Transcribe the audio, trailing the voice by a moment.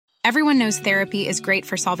Everyone knows therapy is great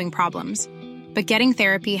for solving problems, but getting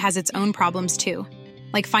therapy has its own problems too,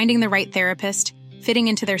 like finding the right therapist, fitting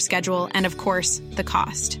into their schedule, and of course, the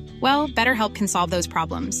cost. Well, BetterHelp can solve those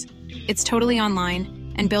problems. It's totally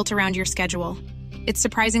online and built around your schedule. It's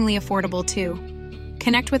surprisingly affordable too.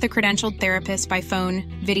 Connect with a credentialed therapist by phone,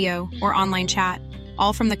 video, or online chat,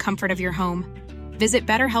 all from the comfort of your home. Visit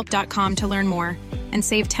BetterHelp.com to learn more and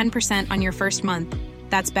save 10% on your first month.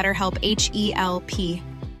 That's BetterHelp, H-E-L-P.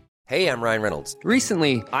 Hey, I'm Ryan Reynolds.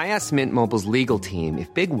 Recently, I asked Mint Mobile's legal team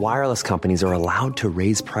if big wireless companies are allowed to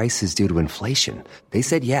raise prices due to inflation. They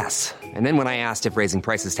said yes. And then when I asked if raising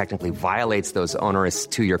prices technically violates those onerous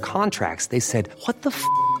two-year contracts, they said, "What the f***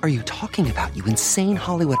 are you talking about, you insane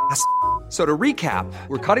Hollywood ass?" So to recap,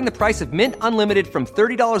 we're cutting the price of Mint Unlimited from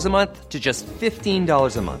 $30 a month to just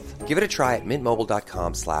 $15 a month. Give it a try at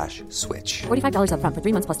mintmobile.com/switch. $45 up front for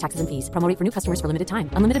 3 months plus taxes and fees. Promo rate for new customers for limited time.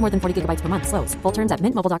 Unlimited more than 40 gigabytes per month. Slows full terms at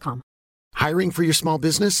mintmobile.com. Hiring for your small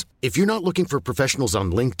business? If you're not looking for professionals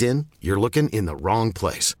on LinkedIn, you're looking in the wrong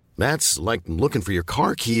place. That's like looking for your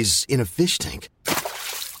car keys in a fish tank.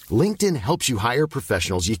 LinkedIn helps you hire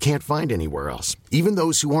professionals you can't find anywhere else, even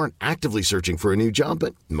those who aren't actively searching for a new job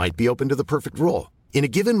but might be open to the perfect role. In a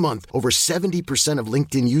given month, over 70% of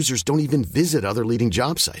LinkedIn users don't even visit other leading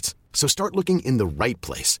job sites. So start looking in the right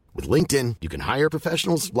place. With LinkedIn, you can hire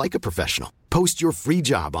professionals like a professional. Post your free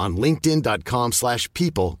job on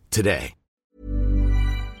linkedin.com/people today.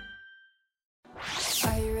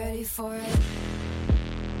 Are you ready for it?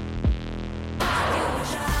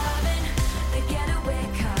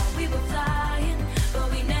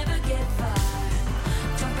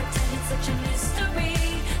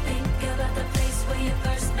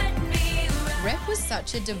 Rep was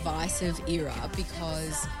such a divisive era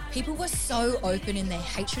because people were so open in their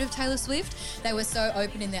hatred of Taylor Swift. They were so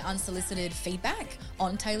open in their unsolicited feedback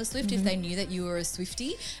on Taylor Swift if they knew that you were a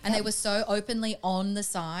Swiftie. And they were so openly on the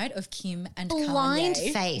side of Kim and Blind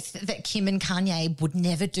Kanye. faith that Kim and Kanye would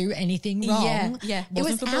never do anything wrong. Yeah. It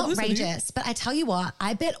was Wasn't for publicity. outrageous. But I tell you what,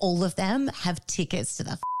 I bet all of them have tickets to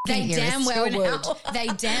the They damn well would. now. They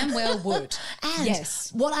damn well would. And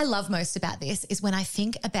yes. what I love most about this is when I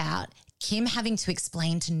think about Kim having to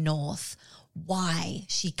explain to North why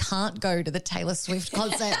she can't go to the Taylor Swift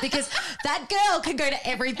concert because that girl can go to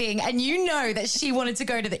everything, and you know that she wanted to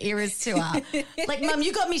go to the Eras tour. Like, Mum,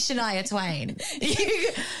 you got me Shania Twain.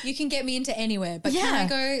 You can get me into anywhere, but Yeah. can I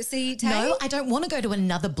go see Taylor? No, I don't want to go to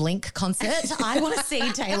another Blink concert. I want to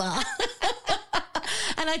see Taylor.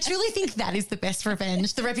 And I truly think that is the best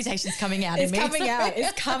revenge. The reputation's coming out in me.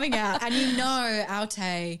 It's coming out. And you know, our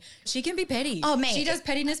Tay, she can be petty. Oh, mate. She does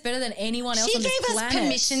pettiness better than anyone else She on this gave us planet.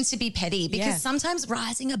 permission to be petty because Yeah. sometimes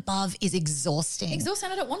rising above is exhausting.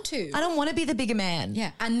 Exhausting, I don't want to. I don't want to be the bigger man.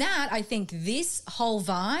 Yeah, and that, I think this whole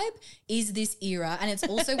vibe is this era, and it's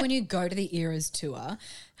also when you go to the Eras tour,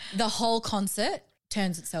 the whole concert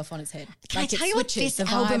turns itself on its head. Can Like, I it tell you what switches, this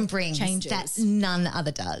the album vibe brings changes. that none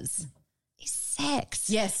other does? Is sex.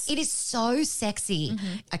 Yes. It is so sexy.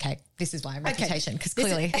 Okay, this is why reputation, because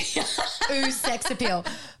clearly ooze sex appeal.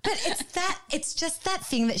 But it's just that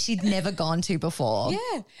thing that she'd never gone to before.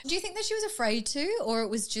 Yeah. Do you think that she was afraid to, or it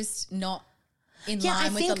was just not in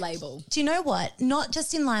line with the label? Do you know what? Not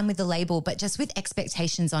just in line with the label, but just with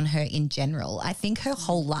expectations on her in general. I think her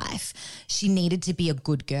whole life she needed to be a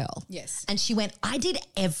good girl. Yes. And she went, I did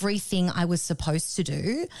everything I was supposed to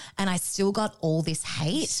do and I still got all this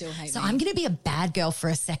hate. Still hate so me. I'm going to be a bad girl for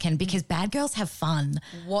a second because bad girls have fun.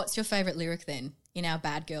 What's your favourite lyric then in our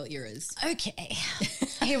bad girl eras? Okay.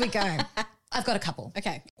 Here we go. I've got a couple.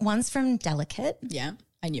 Okay. One's from Delicate. Yeah,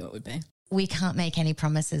 I knew it would be. We can't make any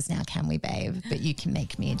promises now, can we, babe? But you can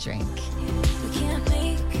make me a drink. We can't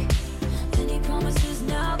make any promises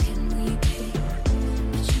now, can we, babe?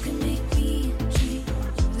 But you can make me dream.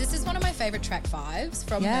 This is one of my favourite track fives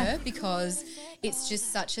from her because it's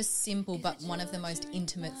just such a simple but one of the most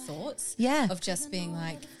intimate thoughts of just being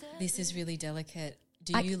like, this is really delicate.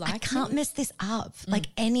 Do you like I can't me? mess this up. Like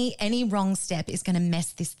any wrong step is going to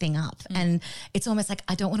mess this thing up. And it's almost like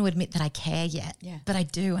I don't want to admit that I care yet, but I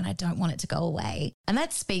do and I don't want it to go away. And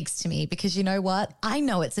that speaks to me because you know what? I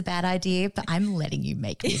know it's a bad idea, but I'm letting you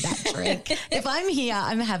make me that drink. If I'm here,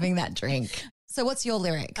 I'm having that drink. So what's your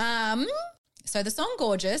lyric? So the song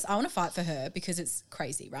Gorgeous, I want to fight for her because it's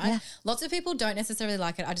crazy, right? Yeah. Lots of people don't necessarily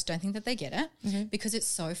like it. I just don't think that they get it because it's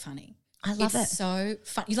so funny. I love It's it. so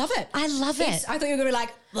fun. You love it? I love it. I thought you were going to be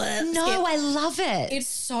like, "Bleh, No, skip." I love it. It's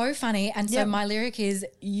so funny. And so my lyric is,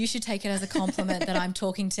 you should take it as a compliment that I'm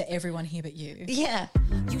talking to everyone here but you. Yeah.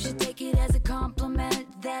 You should take it as a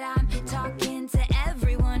compliment that I'm talking to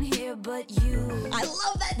everyone here but but you. I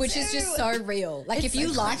love that Which is too. just so real. Like, It's if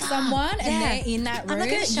you so like clever. someone and Yeah. they're in that room, I'm not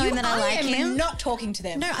gonna show him that I like am him. not talking to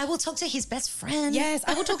them. No, I will talk to his best friend. Yes,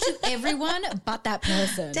 I will talk to everyone but that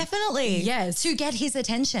person. Definitely. Yes. To get his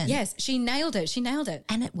attention. Yes, she nailed it. She nailed it.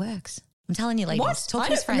 And it works. I'm telling you, ladies. What? Talk I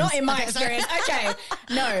to his don't- friends. Not in my Okay, sorry. experience. Okay.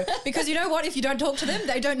 No, because you know what? If you don't talk to them,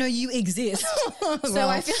 they don't know you exist. So I feel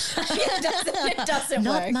like it doesn't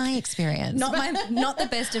Not work. my experience. Not the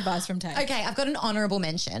best advice from Tay. Okay, I've got an honourable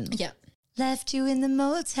mention. Yeah. Left you in the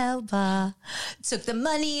motel bar. Took the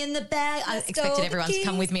money in the bag. I expected everyone to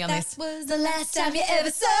come with me on this. Was the last time you ever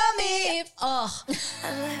saw me. Oh,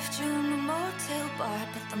 I left you in the motel bar,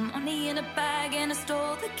 put the money in a bag and I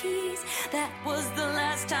stole the keys. That was the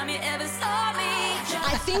last time you ever saw me.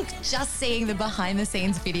 I think just seeing the behind the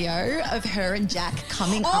scenes video of her and Jack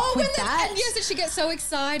coming up with that. And yes, and she gets so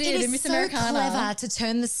excited It in is Miss so Americana. clever to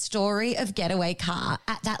turn the story of Getaway Car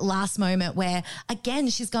at that last moment where, again,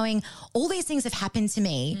 she's going, all these things have happened to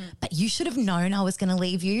me, but you should have known I was going to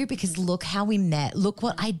leave you because look how we met. Look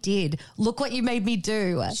what I did. Look what you made me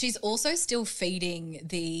do. She's also still feeding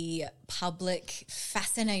the public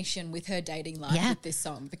fascination with her dating life Yeah. with this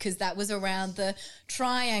song, because that was around the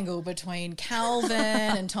triangle between Calvin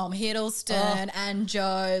and Tom Hiddleston and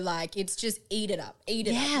Joe. Like, it's just eat it up, eat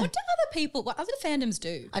it Yeah. up. What other fandoms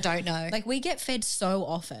do? I don't know. Like, we get fed so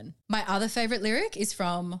often. My other favorite lyric is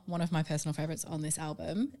from one of my personal favorites on this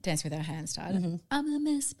album, Dancing with Our Hands Tied. Mm-hmm. I'm a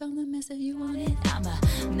mess, but I'm the mess that you wanted. I'm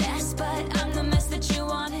a mess, but I'm the mess that you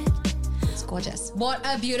wanted. It's gorgeous. What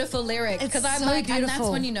a beautiful lyric. It's Because I'm so like, and that's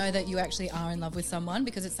beautiful. when you know that you actually are in love with someone,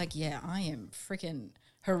 because it's like, yeah, I am freaking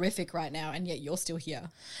horrific right now, and yet you're still here.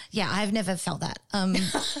 Yeah, I've never felt that.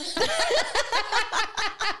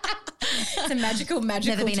 It's a magical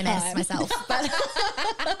Never been a mess time. myself. But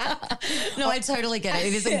no, I totally get it.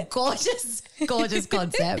 It is a gorgeous, gorgeous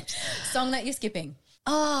concept. Song that you're skipping.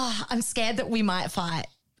 Oh, I'm scared that we might fight,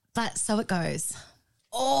 but so it goes.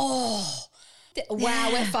 Wow,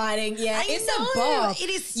 we're fighting. Yeah, I it's know. a bop. It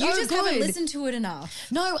is so You just haven't good. listened to it enough.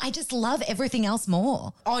 No, I just love everything else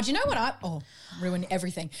more. Oh, do you know what ruin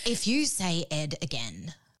everything. If you say Ed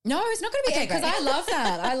again. No, it's not going to be Okay, because great. I love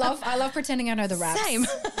that. I love pretending I know the raps. Same.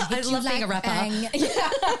 I love being a rapper. Bang. Yeah.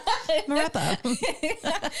 I'm a rapper.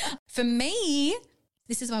 For me,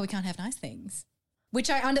 this is why we can't have nice things. Which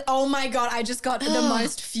oh my God, I just got the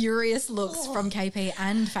most furious looks from KP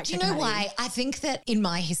and Fact Do you Checker know Maddie. why? I think that in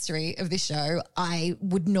my history of this show, I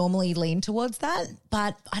would normally lean towards that,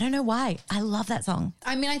 but I don't know why. I love that song.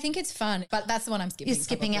 I mean, I think it's fun, but that's the one I'm skipping. You're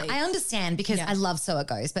skipping probably. it. I understand because Yeah. I love So It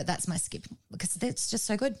Goes, but that's my skip because it's just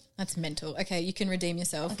so good. That's mental. Okay, you can redeem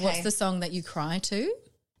yourself. Okay. What's the song that you cry to?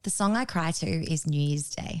 The song I cry to is New Year's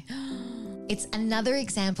Day. It's another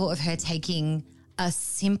example of her taking a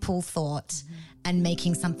simple thought and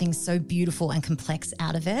making something so beautiful and complex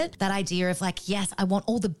out of it. That idea of like, yes, I want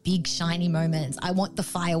all the big shiny moments. I want the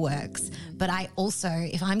fireworks. But I also,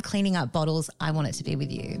 if I'm cleaning up bottles, I want it to be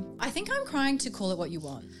with you. I think I'm crying to Call It What You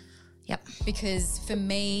Want, Yep. because for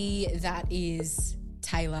me, that is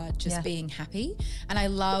Taylor just Yeah. being happy. And I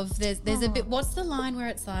love, there's a bit, what's the line where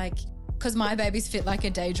it's like, because my baby's fit like a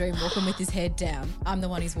daydream walking with his head down. I'm the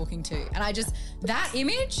one he's walking to. And I just, that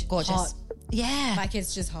image, Gorgeous. hot. Yeah. Like,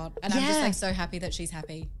 it's just hot. And I'm just Yeah. like so happy that she's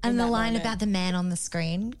happy. in And the that line moment. about the man on the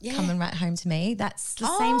screen Yeah. coming right home to me, that's the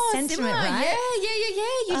same sentiment, similar. right?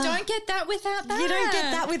 Yeah. You don't get that without that. You don't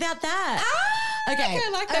get that without that. Okay. Okay, I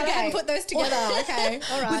like that. I hadn't put those together. Okay,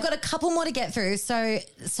 all right. We've got a couple more to get through. So,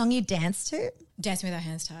 the song you dance to? Dancing with Our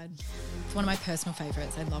Hands Tied. It's one of my personal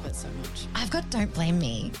favourites. I love it so much. I've got Don't Blame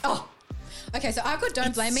Me. Oh, okay. So I've got Don't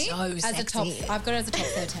It's Blame Me so as a top. sexy. I've got it as a top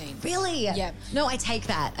 13. Really? Yeah. No, I take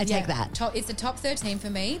that. I take that. It's a top 13 for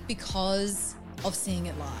me because of seeing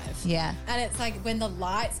it live. Yeah. And it's like when the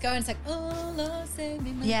lights go and it's like, oh, Lord, save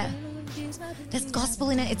me. My Yeah. Lord, here's my There's baby. gospel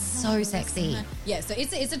in it. It's so sexy. Yeah, so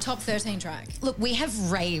it's a top 13 track. Look, we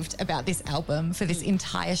have raved about this album for this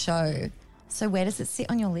entire show. So, where does it sit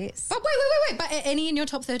on your list? But wait. But any in your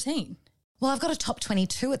top 13? Well, I've got a top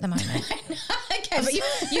 22 at the moment. Okay, but you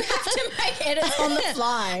have to make edits on the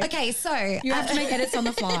fly. Okay, so You have to make edits on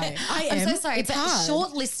the fly. I'm so sorry, It's but hard.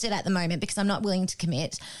 shortlisted at the moment because I'm not willing to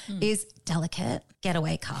commit is Delicate,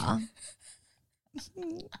 Getaway Car.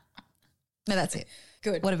 No, that's it.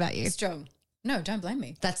 Good. What about you? Strong. No, don't blame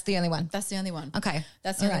me. That's the only one. That's the only one. Okay.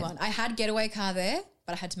 That's the All only right. one. I had Getaway Car there,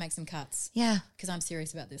 but I had to make some cuts Yeah. because I'm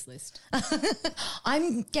serious about this list.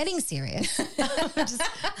 I'm getting serious.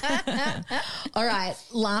 All right,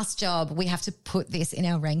 last job. We have to put this in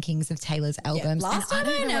our rankings of Taylor's albums. Last and time I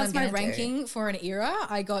don't know what announced I'm my gonna do. ranking for an era,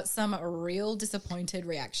 I got some real disappointed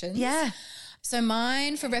reactions. Yeah. So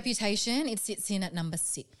mine for Reputation, it sits in at number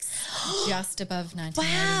 6, just above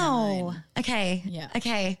 1989. Wow. Okay. Yeah.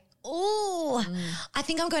 Okay. Oh, I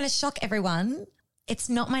think I'm going to shock everyone. It's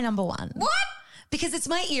not my number 1. What? Because it's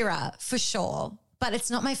my era for sure, but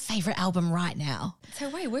it's not my favorite album right now. So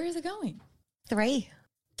wait, where is it going? 3.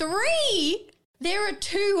 3? There are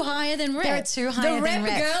 2 higher than Rep. There are 2 higher than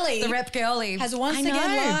Rep. Girlie The Rep Girlie has once I again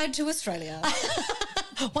know. lied to Australia.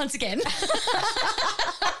 Once again.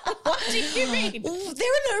 What do you mean? There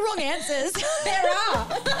are no wrong answers. There are.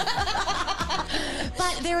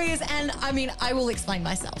 But there is, and I mean, I will explain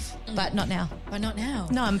myself, but not now. But not now.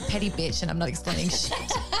 No, I'm a petty bitch and I'm not explaining shit.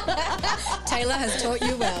 Taylor has taught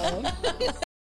you well.